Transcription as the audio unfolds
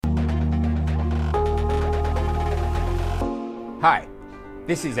Hi,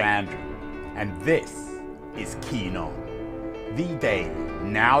 this is Andrew, and this is Keen On, the daily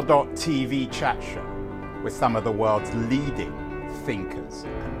now.tv chat show with some of the world's leading thinkers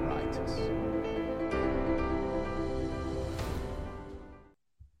and writers.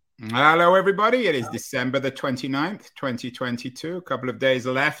 Hello, everybody. It is December the 29th, 2022. A couple of days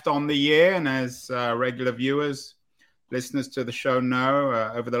left on the year, and as regular viewers, listeners to the show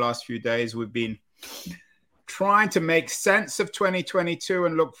know, over the last few days, we've been trying to make sense of 2022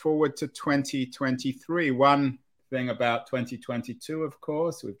 and look forward to 2023. One thing about 2022, of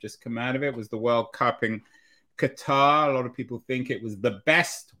course, we've just come out of it, was the World Cup in Qatar. A lot of people think it was the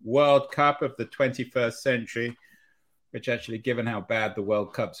best World Cup of the 21st century, which actually, given how bad the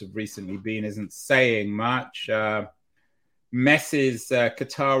World Cups have recently been, isn't saying much. Messi's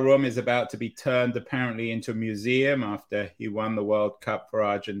Qatar room is about to be turned apparently into a museum after he won the World Cup for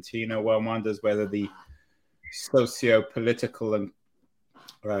Argentina. One wonders whether the socio-political and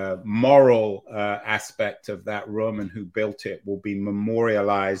moral aspect of that room and who built it will be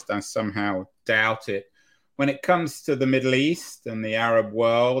memorialized. I somehow doubt it. When it comes to the Middle East and the Arab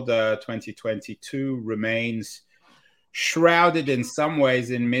world, 2022 remains shrouded in some ways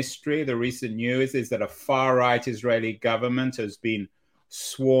in mystery. The recent news is that a far-right Israeli government has been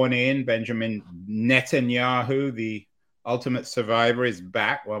sworn in. Benjamin Netanyahu, the ultimate survivor, is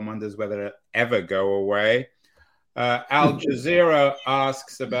back. One wonders whether it'll ever go away. Al Jazeera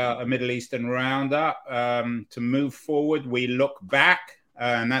asks about a Middle Eastern roundup. To move forward, we look back,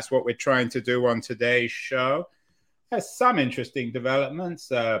 and that's what we're trying to do on today's show. There's some interesting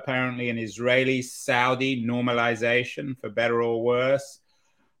developments. Apparently an Israeli-Saudi normalization, for better or worse.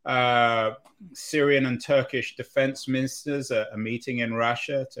 Syrian and Turkish defense ministers are meeting in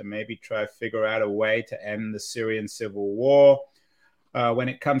Russia to maybe try to figure out a way to end the Syrian civil war. When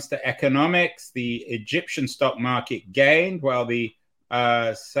it comes to economics, the Egyptian stock market gained, while the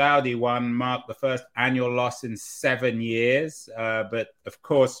Saudi one marked the first annual loss in 7 years. But of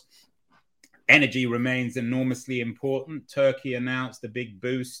course, energy remains enormously important. Turkey announced a big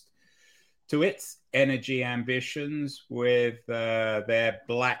boost to its energy ambitions with their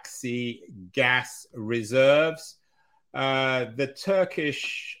Black Sea gas reserves. The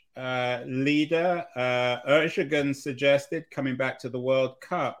Turkish leader, Erdogan, suggested, coming back to the World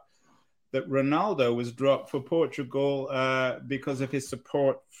Cup, that Ronaldo was dropped for Portugal because of his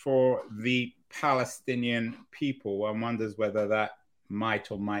support for the Palestinian people. One wonders whether that might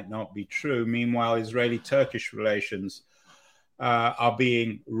or might not be true. Meanwhile, Israeli-Turkish relations are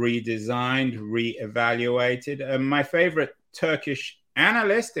being redesigned, re-evaluated. My favorite Turkish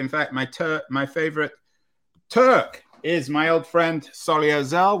analyst, in fact, my favorite Turk, is my old friend Soli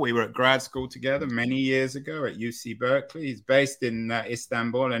Özel. We were at grad school together many years ago at UC Berkeley. He's based in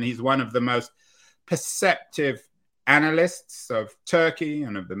Istanbul, and he's one of the most perceptive analysts of Turkey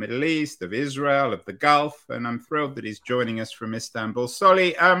and of the Middle East, of Israel, of the Gulf, and I'm thrilled that he's joining us from Istanbul.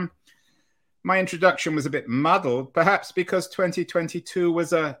 Soli, my introduction was a bit muddled, perhaps because 2022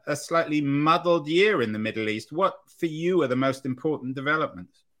 was a slightly muddled year in the Middle East. What, for you, are the most important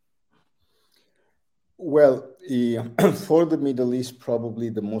developments? Well, for the Middle East, probably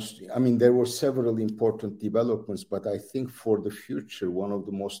the most, there were several important developments, but I think for the future, one of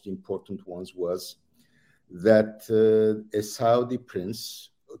the most important ones was that a Saudi prince,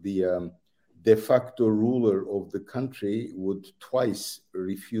 the de facto ruler of the country, would twice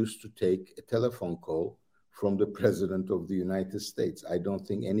refuse to take a telephone call from the president of the United States. I don't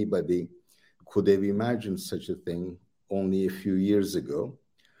think anybody could have imagined such a thing only a few years ago.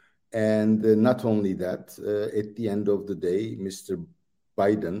 And not only that, at the end of the day, Mr.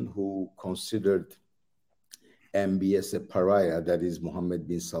 Biden, who considered MBS a pariah, that is Mohammed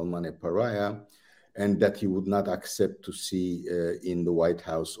bin Salman a pariah, and that he would not accept to see in the White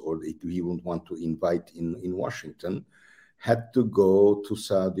House, or he wouldn't want to invite in Washington, had to go to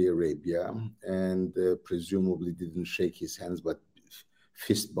Saudi Arabia and presumably didn't shake his hands, but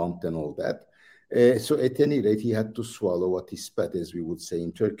fist bumped and all that. So at any rate, he had to swallow what he spat, as we would say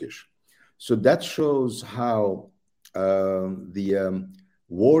in Turkish. So that shows how the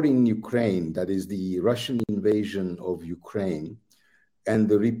war in Ukraine, that is the Russian invasion of Ukraine, and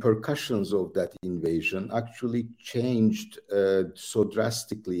the repercussions of that invasion actually changed so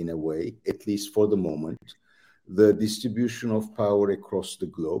drastically in a way, at least for the moment, the distribution of power across the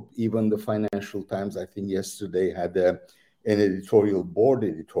globe. Even the Financial Times, I think yesterday, had an editorial,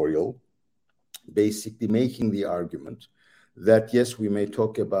 basically making the argument that yes, we may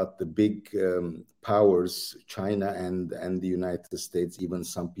talk about the big powers, China and the United States. Even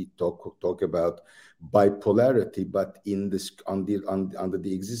some people talk about bipolarity, but in this under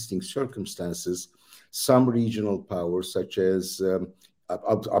the existing circumstances, some regional powers such as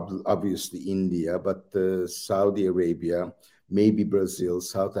obviously India, but Saudi Arabia, maybe Brazil,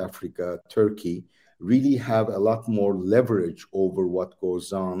 South Africa, Turkey, really have a lot more leverage over what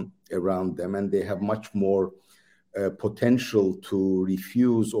goes on around them, and they have much more potential to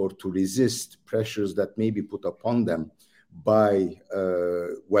refuse or to resist pressures that may be put upon them by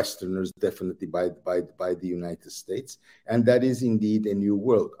Westerners, definitely by the United States. And that is indeed a new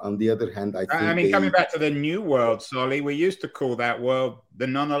world. On the other hand, I think coming back to the new world, Soli, we used to call that world the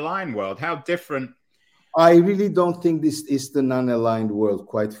non-aligned world. How different? I really don't think this is the non-aligned world,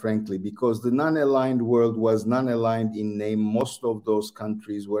 quite frankly, because the non-aligned world was non-aligned in name. Most of those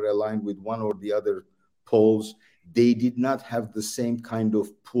countries were aligned with one or the other poles. They did not have the same kind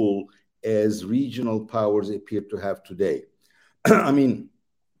of pull as regional powers appear to have today. I mean,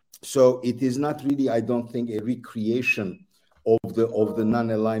 so it is not really, I don't think, a recreation of the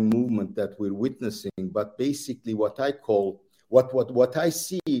non-aligned movement that we're witnessing, but basically what I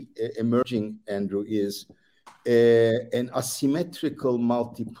see emerging, Andrew, is an asymmetrical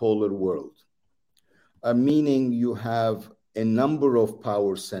multipolar world, meaning you have a number of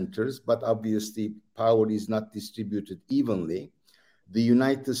power centers, but obviously power is not distributed evenly. The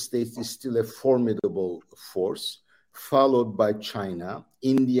United States is still a formidable force, followed by China.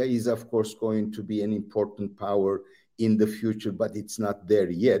 India is, of course, going to be an important power in the future, but it's not there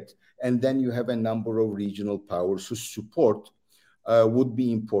yet. And then you have a number of regional powers whose support would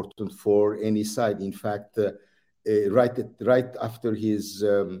be important for any side. In fact, right after his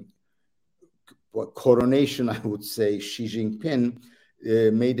coronation, I would say, Xi Jinping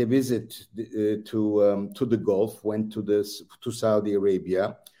made a visit to the Gulf, went to Saudi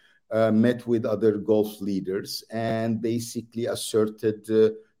Arabia, met with other Gulf leaders, and basically asserted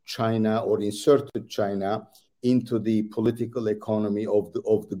China, or inserted China into the political economy of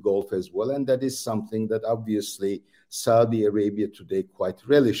the Gulf as well. And that is something that obviously Saudi Arabia today quite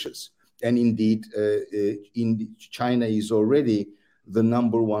relishes. And indeed, China is already the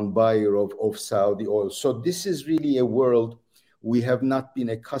number one buyer of Saudi oil. So this is really a world we have not been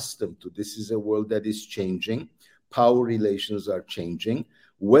accustomed to. This is a world that is changing. Power relations are changing.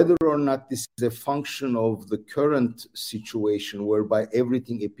 Whether or not this is a function of the current situation whereby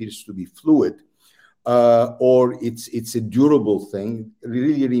everything appears to be fluid, or it's a durable thing,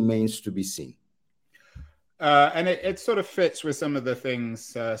 really remains to be seen. And it sort of fits with some of the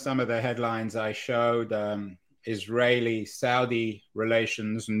things, some of the headlines I showed, Israeli-Saudi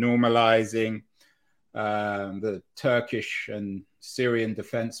relations normalizing, the Turkish and Syrian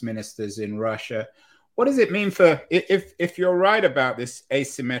defense ministers in Russia. What does it mean for, if you're right about this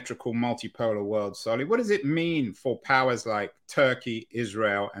asymmetrical multipolar world, Soli, what does it mean for powers like Turkey,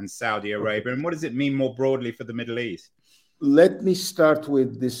 Israel, and Saudi Arabia? And what does it mean more broadly for the Middle East? Let me start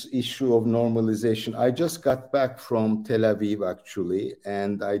with this issue of normalization. I just got back from Tel Aviv, actually,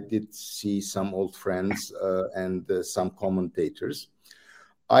 and I did see some old friends and some commentators.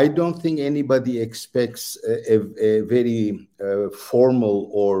 I don't think anybody expects a very formal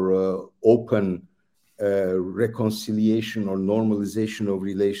or open reconciliation or normalization of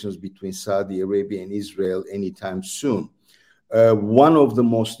relations between Saudi Arabia and Israel anytime soon. One of the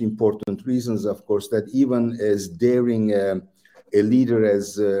most important reasons, of course, that even as daring a leader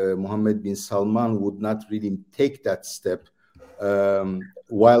as Mohammed bin Salman would not really take that step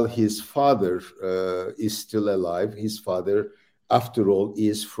while his father is still alive. His father, after all,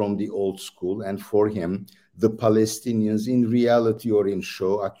 is from the old school, and for him, the Palestinians in reality or in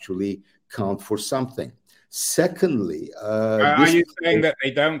show actually count for something. Secondly, are you saying that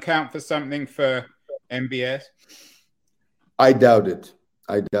they don't count for something for MBS? I doubt it.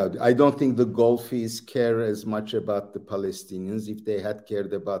 I don't think the Gulfies care as much about the Palestinians. If they had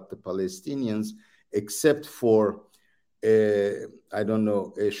cared about the Palestinians, except for, I don't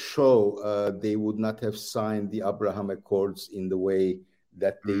know, a show, they would not have signed the Abraham Accords in the way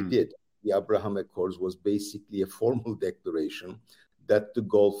that they did. The Abraham Accords was basically a formal declaration that the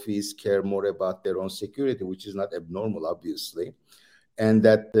Gulfies care more about their own security, which is not abnormal, obviously. And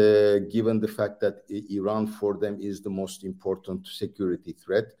that given the fact that Iran for them is the most important security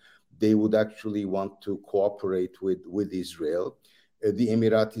threat, they would actually want to cooperate with Israel. The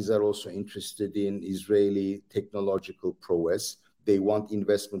Emiratis are also interested in Israeli technological prowess. They want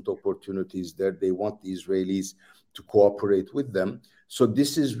investment opportunities there. They want the Israelis to cooperate with them. So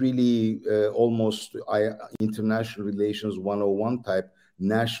this is really almost international relations 101 type,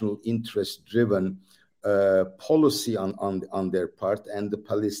 national interest driven policy on their part, and the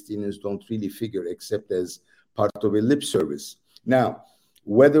Palestinians don't really figure except as part of a lip service. Now,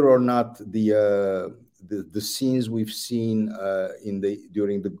 whether or not the scenes we've seen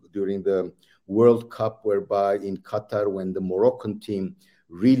during the World Cup, whereby in Qatar, when the Moroccan team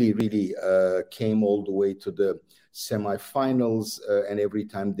really came all the way to the semifinals, and every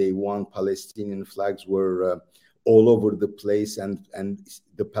time they won, Palestinian flags were all over the place, and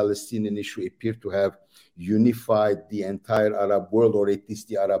the Palestinian issue appeared to have unified the entire Arab world, or at least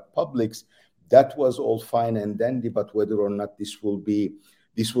the Arab publics. That was all fine and dandy, but whether or not this will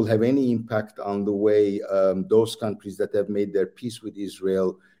have any impact on the way those countries that have made their peace with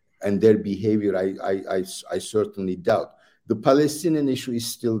Israel and their behavior, I certainly doubt. The Palestinian issue is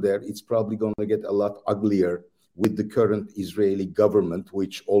still there. It's probably going to get a lot uglier with the current Israeli government,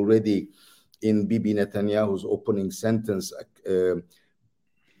 which already in Bibi Netanyahu's opening sentence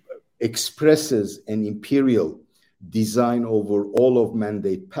expresses an imperial design over all of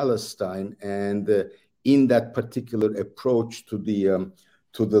Mandate Palestine, and in that particular approach to the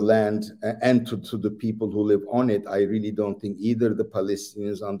land and to the people who live on it, I really don't think either the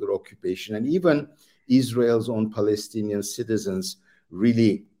Palestinians under occupation and even Israel's own Palestinian citizens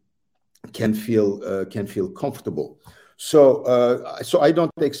really can feel comfortable. So I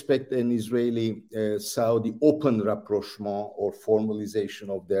don't expect an Israeli-Saudi open rapprochement or formalization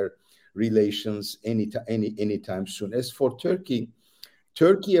of their relations anytime soon. As for Turkey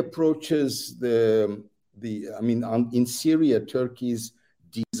approaches in Syria, Turkey's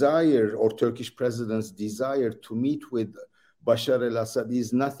desire, or Turkish president's desire, to meet with Bashar al-Assad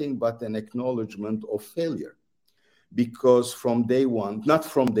is nothing but an acknowledgement of failure. Because from day one, not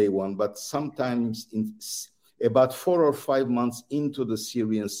from day one, but sometimes about 4 or 5 months into the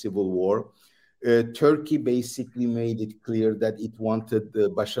Syrian civil war, Turkey basically made it clear that it wanted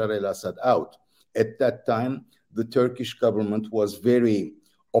Bashar al-Assad out. At that time, the Turkish government was very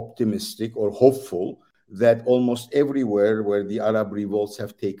optimistic or hopeful that almost everywhere where the Arab revolts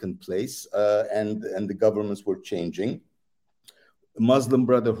have taken place and the governments were changing, Muslim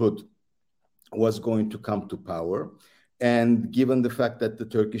Brotherhood was going to come to power. And given the fact that the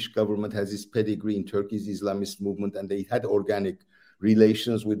Turkish government has its pedigree in Turkey's Islamist movement, and they had organic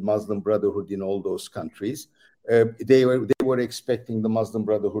relations with Muslim Brotherhood in all those countries, they were expecting the Muslim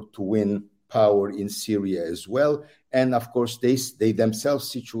Brotherhood to win power in Syria as well. And of course, they themselves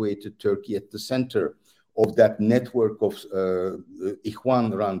situated Turkey at the center of that network of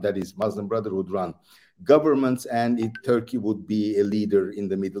Ikhwan run, that is Muslim Brotherhood run governments, and Turkey would be a leader in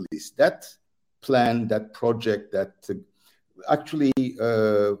the Middle East. That plan, that project, that actually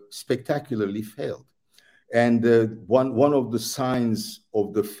spectacularly failed. And one of the signs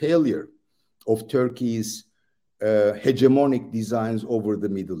of the failure of Turkey's hegemonic designs over the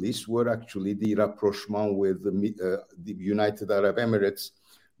Middle East were actually the rapprochement with the United Arab Emirates,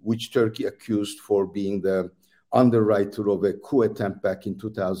 which Turkey accused for being the underwriter of a coup attempt back in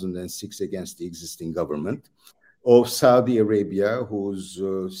 2006 against the existing government, of Saudi Arabia, whose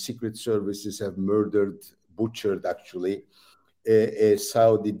secret services have butchered actually, a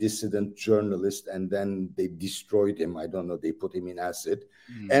Saudi dissident journalist, and then they destroyed him. I don't know, they put him in acid.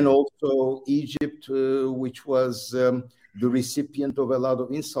 And also Egypt, which was the recipient of a lot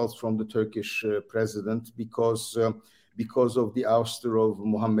of insults from the Turkish president because of the ouster of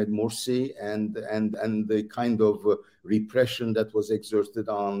Mohammed Morsi and the kind of repression that was exerted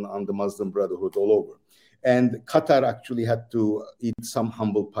on the Muslim Brotherhood all over. And Qatar actually had to eat some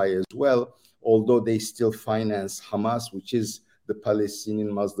humble pie as well, although they still finance Hamas, which is the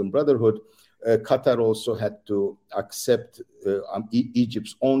Palestinian Muslim Brotherhood. Qatar also had to accept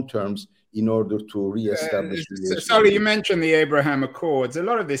Egypt's own terms in order to reestablish relations. Soli, you mentioned the Abraham Accords. A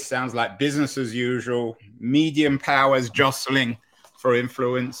lot of this sounds like business as usual, medium powers jostling for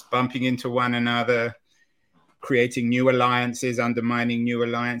influence, bumping into one another, creating new alliances, undermining new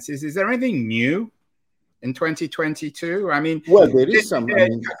alliances. Is there anything new in 2022? I mean, well, there is some.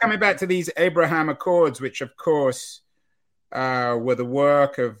 Coming back to these Abraham Accords, which of course were the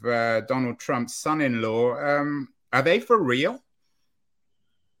work of Donald Trump's son-in-law, are they for real?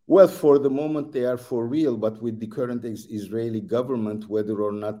 Well, for the moment, they are for real. But with the current Israeli government, whether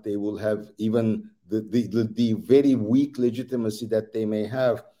or not they will have even the very weak legitimacy that they may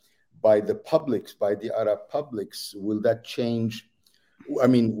have by the publics, by the Arab publics, will that change? I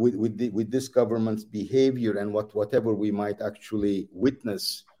mean, with this government's behavior and whatever we might actually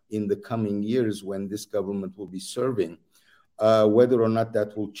witness in the coming years when this government will be serving, whether or not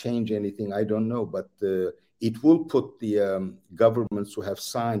that will change anything, I don't know. But it will put the governments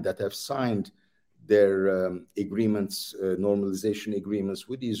that have signed agreements, normalization agreements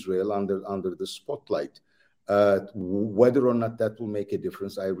with Israel under the spotlight. Whether or not that will make a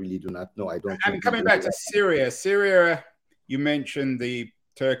difference, I really do not know. I don't think. And coming back to Syria, you mentioned the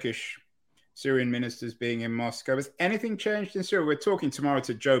Turkish Syrian ministers being in Moscow. Has anything changed in Syria? We're talking tomorrow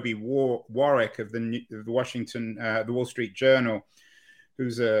to Joby Warwick of the Wall Street Journal,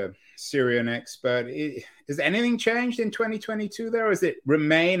 who's a Syrian expert. Has anything changed in 2022 there, or does it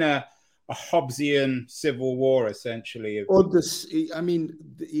remain a Hobbesian civil war, essentially? In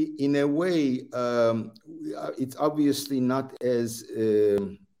a way, it's obviously not as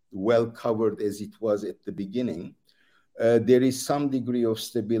well covered as it was at the beginning. There is some degree of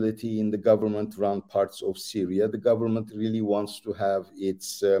stability in the government-run parts of Syria. The government really wants to have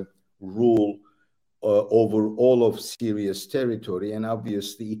its rule over all of Syria's territory, and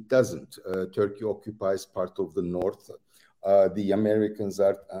obviously it doesn't. Turkey occupies part of the north. The Americans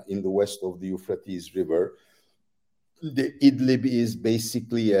are in the west of the Euphrates River. The Idlib is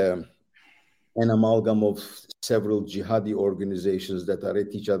basically an amalgam of several jihadi organizations that are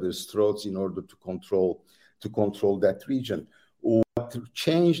at each other's throats in order to control that region. What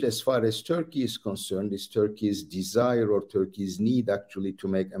changed as far as Turkey is concerned is Turkey's desire or Turkey's need actually to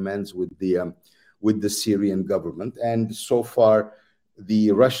make amends with the Syrian government. And so far,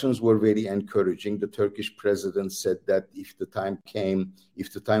 the Russians were very encouraging. The Turkish president said that if the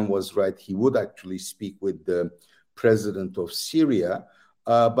time was right, he would actually speak with the president of Syria.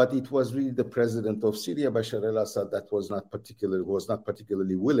 But it was really the president of Syria, Bashar al-Assad, that was not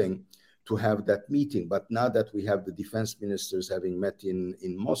particularly willing to have that meeting. But now that we have the defense ministers having met in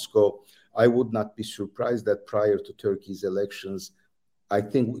Moscow, I would not be surprised that prior to Turkey's elections, I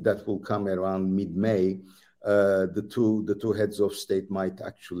think that will come around mid-May, the two heads of state might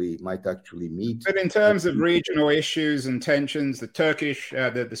actually meet. But in terms of regional issues and tensions, the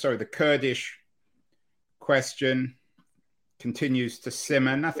Kurdish question continues to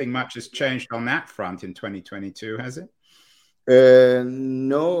simmer. Nothing much has changed on that front in 2022, has it?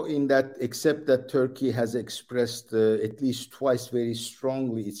 No, except that Turkey has expressed at least twice very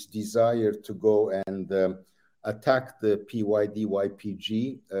strongly its desire to go and attack the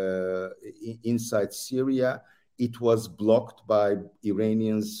PYD-YPG inside Syria. It was blocked by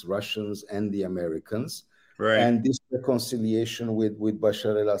Iranians, Russians, and the Americans. Right. And this reconciliation with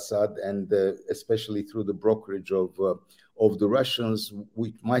Bashar al-Assad, and especially through the brokerage of the Russians,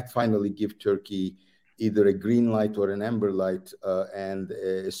 we might finally give Turkey either a green light or an amber light, and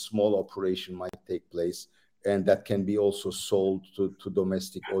a small operation might take place, and that can be also sold to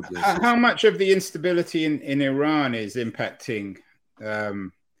domestic audiences. How much of the instability in Iran is impacting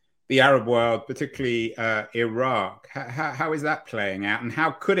the Arab world, particularly Iraq? How is that playing out, and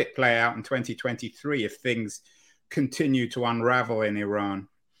how could it play out in 2023 if things continue to unravel in Iran?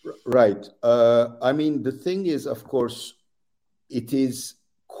 Right. The thing is, of course, it is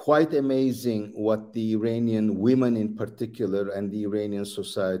quite amazing what the Iranian women in particular and the Iranian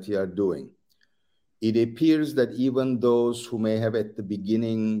society are doing. It appears that even those who may have at the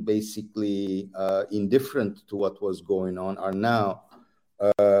beginning basically indifferent to what was going on are now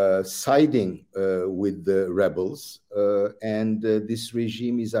siding with the rebels, and this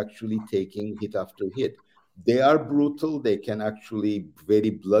regime is actually taking hit after hit. They are brutal. They can actually very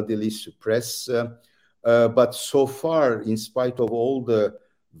bloodily suppress, but so far, in spite of all the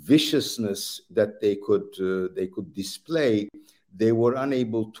viciousness that they could display, they were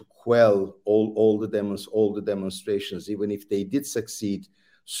unable to quell all the demonstrations. Even if they did succeed,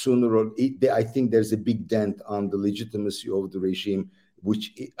 I think there's a big dent on the legitimacy of the regime,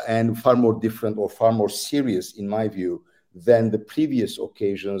 and far more different or far more serious, in my view, than the previous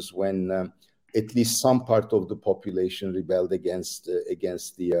occasions when at least some part of the population rebelled against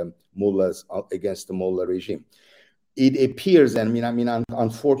the mullahs, against the mullah regime. It appears,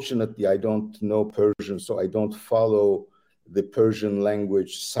 unfortunately, I don't know Persian, so I don't follow the Persian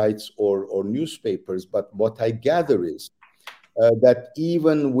language sites or newspapers. But what I gather is that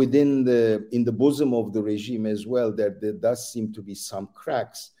even in the bosom of the regime as well, there does seem to be some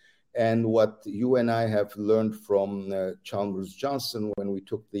cracks. And what you and I have learned from Chalmers Johnson when we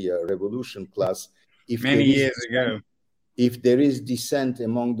took the revolution class, many years ago, if there is dissent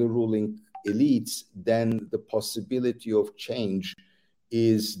among the ruling elites, then the possibility of change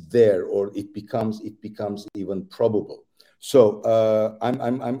is there, or it becomes even probable. So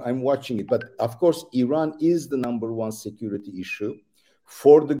I'm watching it, but of course Iran is the number one security issue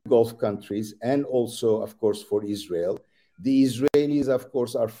for the Gulf countries, and also of course for Israel. The Israelis, of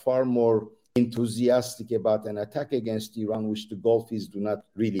course, are far more enthusiastic about an attack against Iran, which the Gulfies do not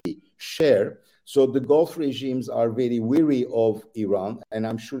really share. So the Gulf regimes are very weary of Iran, and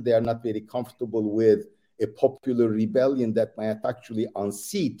I'm sure they are not very comfortable with a popular rebellion that might actually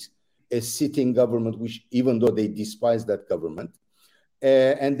unseat a sitting government, which even though they despise that government.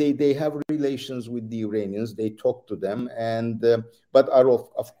 And they have relations with the Iranians. They talk to them, but are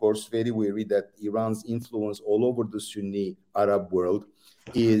of course very weary that Iran's influence all over the Sunni Arab world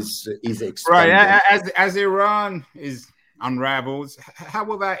is expanding. Right. As Iran unravels, how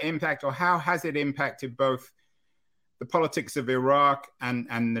will that impact, or how has it impacted both the politics of Iraq and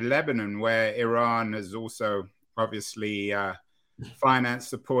Lebanon, where Iran has also obviously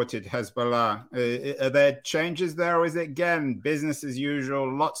supported Hezbollah? Are there changes there, or is it again business as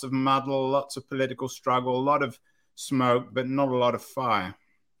usual? Lots of muddle, lots of political struggle, a lot of smoke, but not a lot of fire.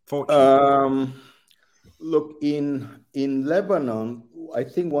 Fortunately. Look, in Lebanon, I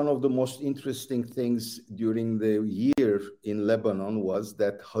think one of the most interesting things during the year in Lebanon was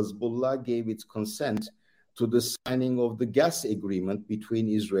that Hezbollah gave its consent to the signing of the gas agreement between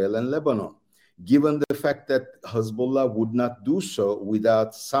Israel and Lebanon. Given the fact that Hezbollah would not do so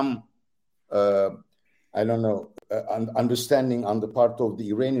without some, understanding on the part of the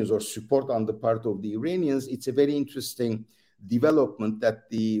Iranians or support on the part of the Iranians, it's a very interesting development that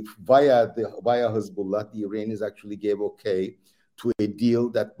via Hezbollah, the Iranians actually gave okay to a deal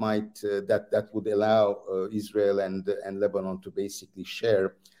that that would allow Israel and Lebanon to basically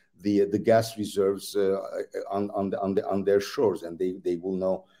share the gas reserves on their shores, and they will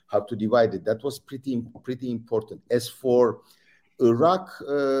know how to divide it. That was pretty important. As for Iraq,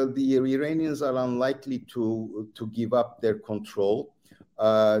 the Iranians are unlikely to give up their control.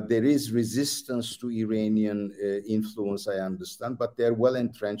 There is resistance to Iranian influence, I understand, but they're well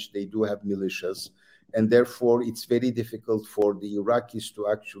entrenched. They do have militias, and therefore it's very difficult for the Iraqis to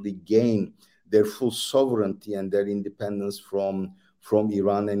actually gain their full sovereignty and their independence from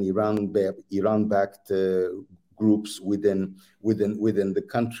Iran and Iran-backed groups within the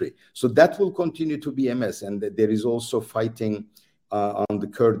country. So that will continue to be a mess, and there is also fighting on the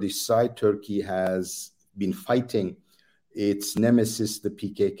Kurdish side. Turkey has been fighting its nemesis, the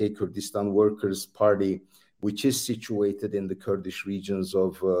PKK, Kurdistan Workers' Party, which is situated in the Kurdish regions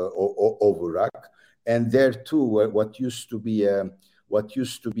of Iraq. And there too, what used to be a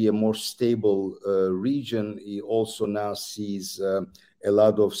more stable region, he also now sees a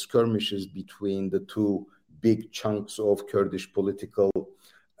lot of skirmishes between the two big chunks of Kurdish political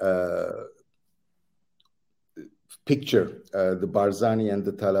picture, the Barzani and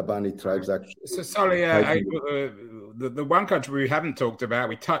the Talabani tribes. Actually, so Soli, the one country we haven't talked about,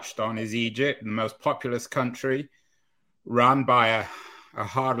 we touched on, is Egypt, the most populous country, run by a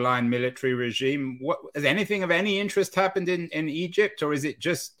hardline military regime. Has anything of any interest happened in Egypt, or is it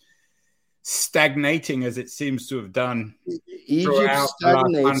just stagnating as it seems to have done? Egypt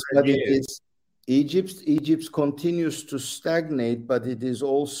stagnates, but Egypt continues to stagnate, but it is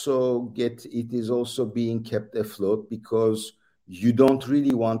also being kept afloat because you don't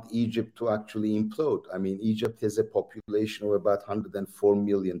really want Egypt to actually implode. I mean, Egypt has a population of about 104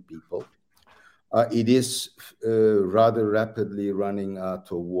 million people. It is rather rapidly running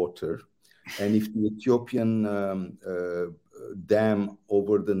out of water. And if the Ethiopian dam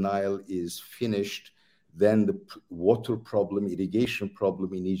over the Nile is finished, then the water problem, irrigation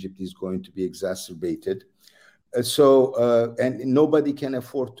problem in Egypt is going to be exacerbated. And nobody can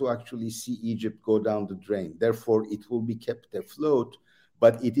afford to actually see Egypt go down the drain. Therefore, it will be kept afloat,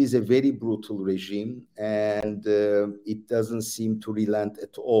 but it is a very brutal regime, and it doesn't seem to relent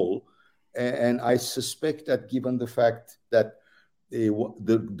at all. And I suspect that given the fact that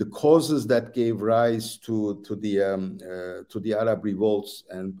the causes that gave rise to the Arab revolts,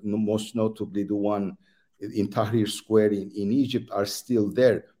 and most notably the one in Tahrir Square in Egypt, are still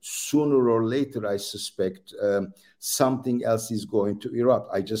there, sooner or later, I suspect something else is going to erupt.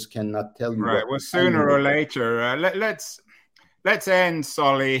 I just cannot tell you. Right. Well, sooner or later. Let's end,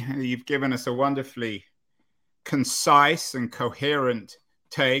 Soli. You've given us a wonderfully concise and coherent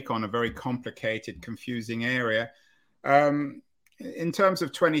take on a very complicated, confusing area. In terms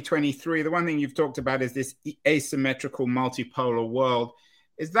of 2023, the one thing you've talked about is this asymmetrical multipolar world.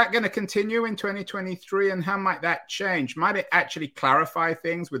 Is that going to continue in 2023? And how might that change? Might it actually clarify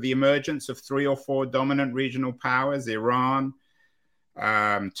things with the emergence of 3 or 4 dominant regional powers, Iran,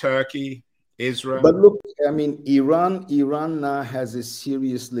 Turkey, Israel? But look, I mean, Iran now has a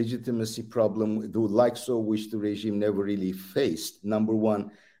serious legitimacy problem, which the regime never really faced, number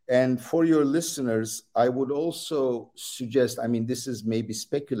one. And for your listeners, I would also suggest, I mean, this is maybe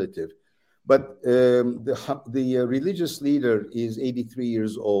speculative, but the religious leader is 83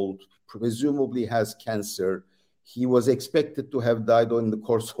 years old, presumably has cancer. he was expected to have died in the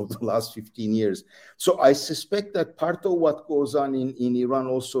course of the last 15 years. So I suspect that part of what goes on in Iran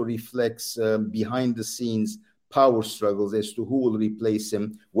also reflects behind the scenes power struggles as to who will replace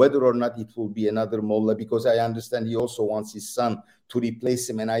him, whether or not it will be another mullah, because I understand he also wants his son to replace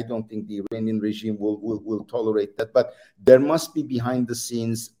him, and I don't think the Iranian regime will tolerate that. But there must be behind the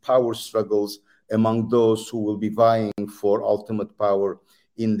scenes power struggles among those who will be vying for ultimate power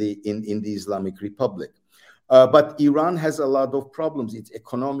in the Islamic Republic. But Iran has a lot of problems. It's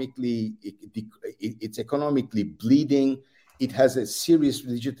economically bleeding. It has a serious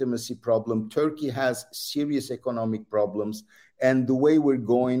legitimacy problem. Turkey has serious economic problems. And the way we're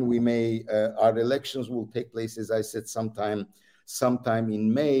going, our elections will take place, as I said, sometime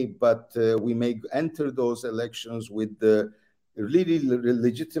in May, but we may enter those elections with the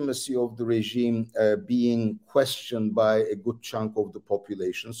legitimacy of the regime being questioned by a good chunk of the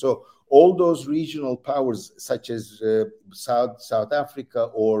population. So all those regional powers, such as South Africa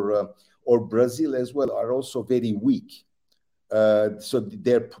or Brazil as well, are also very weak. So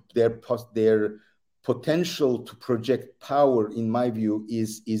their potential to project power, in my view,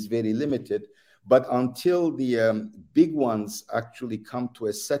 is very limited. But until the big ones actually come to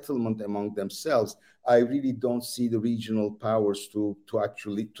a settlement among themselves, I really don't see the regional powers to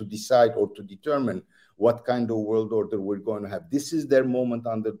decide or to determine what kind of world order we're going to have. This is their moment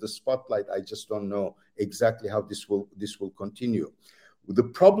under the spotlight. I just don't know exactly how this will continue. The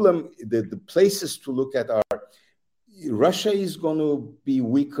problem, the places to look at are Russia is going to be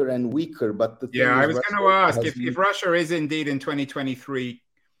weaker and weaker, but the thing I was going to ask if Russia is indeed in 2023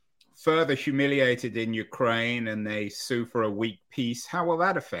 further humiliated in Ukraine and they sue for a weak peace, how will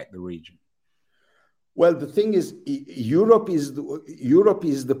that affect the region? Well, the thing is, Europe is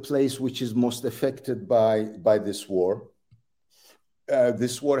the place which is most affected by this war.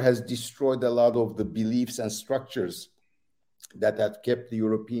 This war has destroyed a lot of the beliefs and structures that have kept the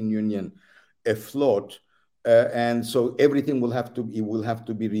European Union afloat. And so everything will have to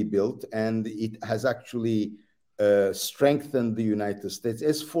be rebuilt, and it has actually strengthened the United States.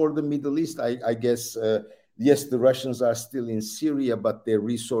 As for the Middle East, I guess yes, the Russians are still in Syria, but their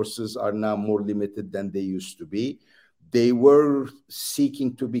resources are now more limited than they used to be. They were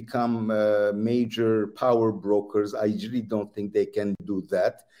seeking to become major power brokers. I really don't think they can do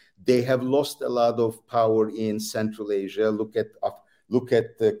that. They have lost a lot of power in Central Asia. Look at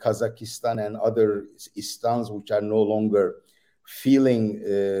Kazakhstan and other Istans, which are no longer feeling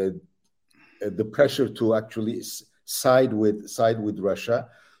the pressure to actually side with Russia.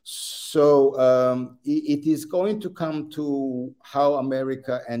 So it is going to come to how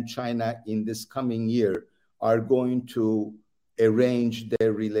America and China in this coming year are going to arrange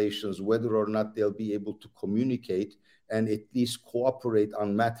their relations, whether or not they'll be able to communicate and at least cooperate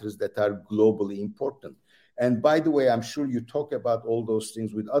on matters that are globally important. And by the way, I'm sure you talk about all those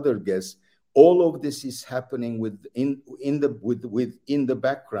things with other guests. All of this is happening in the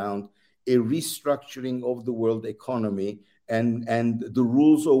background, a restructuring of the world economy and the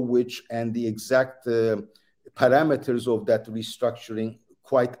rules of which and the exact parameters of that restructuring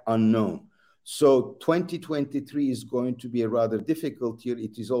quite unknown. So 2023 is going to be a rather difficult year.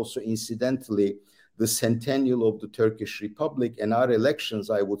 It is also incidentally the centennial of the Turkish Republic, and our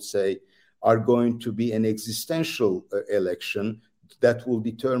elections, I would say, are going to be an existential election that will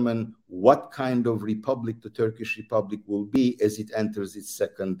determine what kind of republic the Turkish Republic will be as it enters its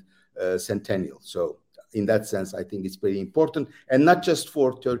second centennial. So in that sense, I think it's very important, and not just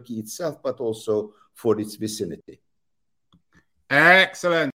for Turkey itself, but also for its vicinity. Excellent.